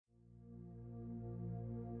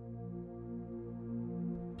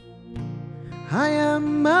I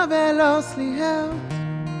am marvelously held,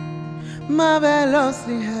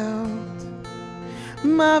 marvelously held,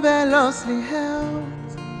 marvelously held.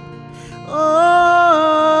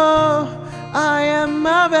 Oh, I am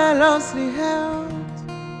marvelously held,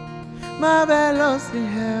 marvelously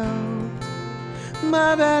held,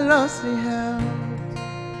 marvelously held.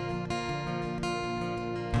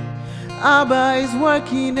 Abba is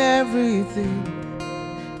working everything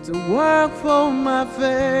to work for my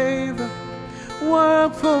favor,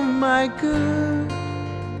 work for my good.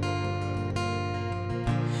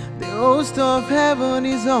 The host of heaven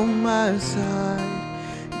is on my side,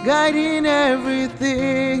 guiding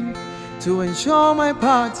everything to ensure my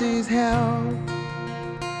path is held.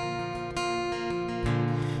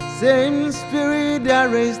 Same spirit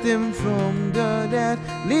that raised him from the dead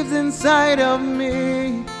lives inside of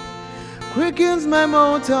me, quickens my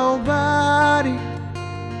mortal body.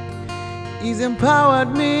 He's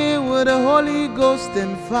empowered me with the Holy Ghost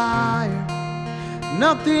and fire.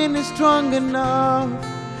 Nothing is strong enough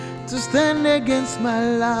to stand against my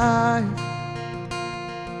life.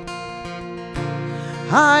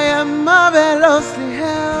 I am marvelously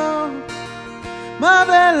held,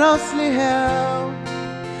 marvelously held,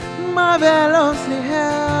 marvelously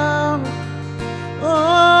held.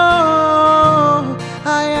 Oh,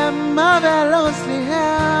 I am marvelously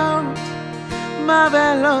held,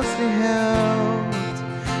 marvelously held,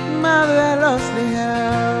 marvelously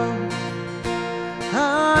held.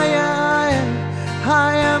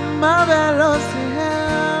 I am marvelously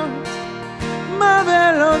held,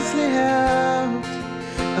 marvelously held,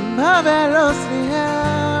 marvelously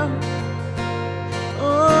held.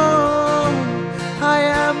 Oh, I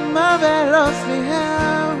am marvelously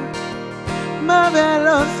held,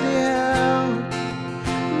 marvelously held,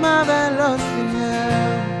 marvelously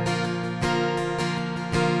held.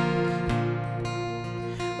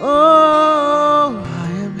 Oh, I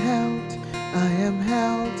am held, I am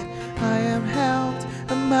held, I am held,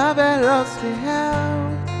 marvelously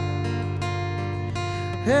held.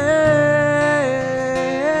 Hey,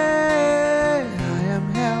 I am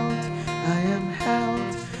held, I am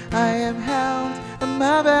held, I am held,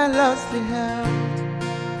 marvelously held.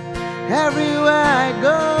 Everywhere I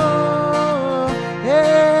go,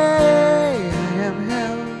 hey, I am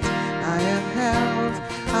held, I am held,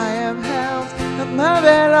 I am held,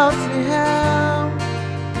 marvelously held.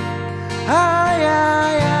 I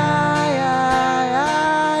am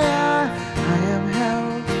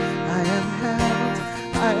held, I am held,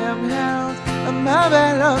 I am held,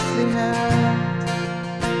 marvelously held.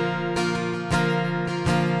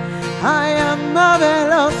 I am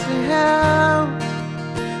marvelously held,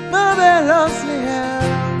 marvelously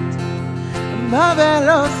held,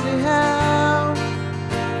 marvelously held.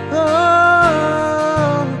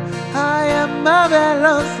 Oh, I am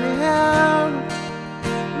marvelously held,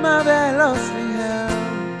 marvelously held,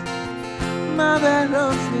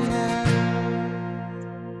 marvelously held.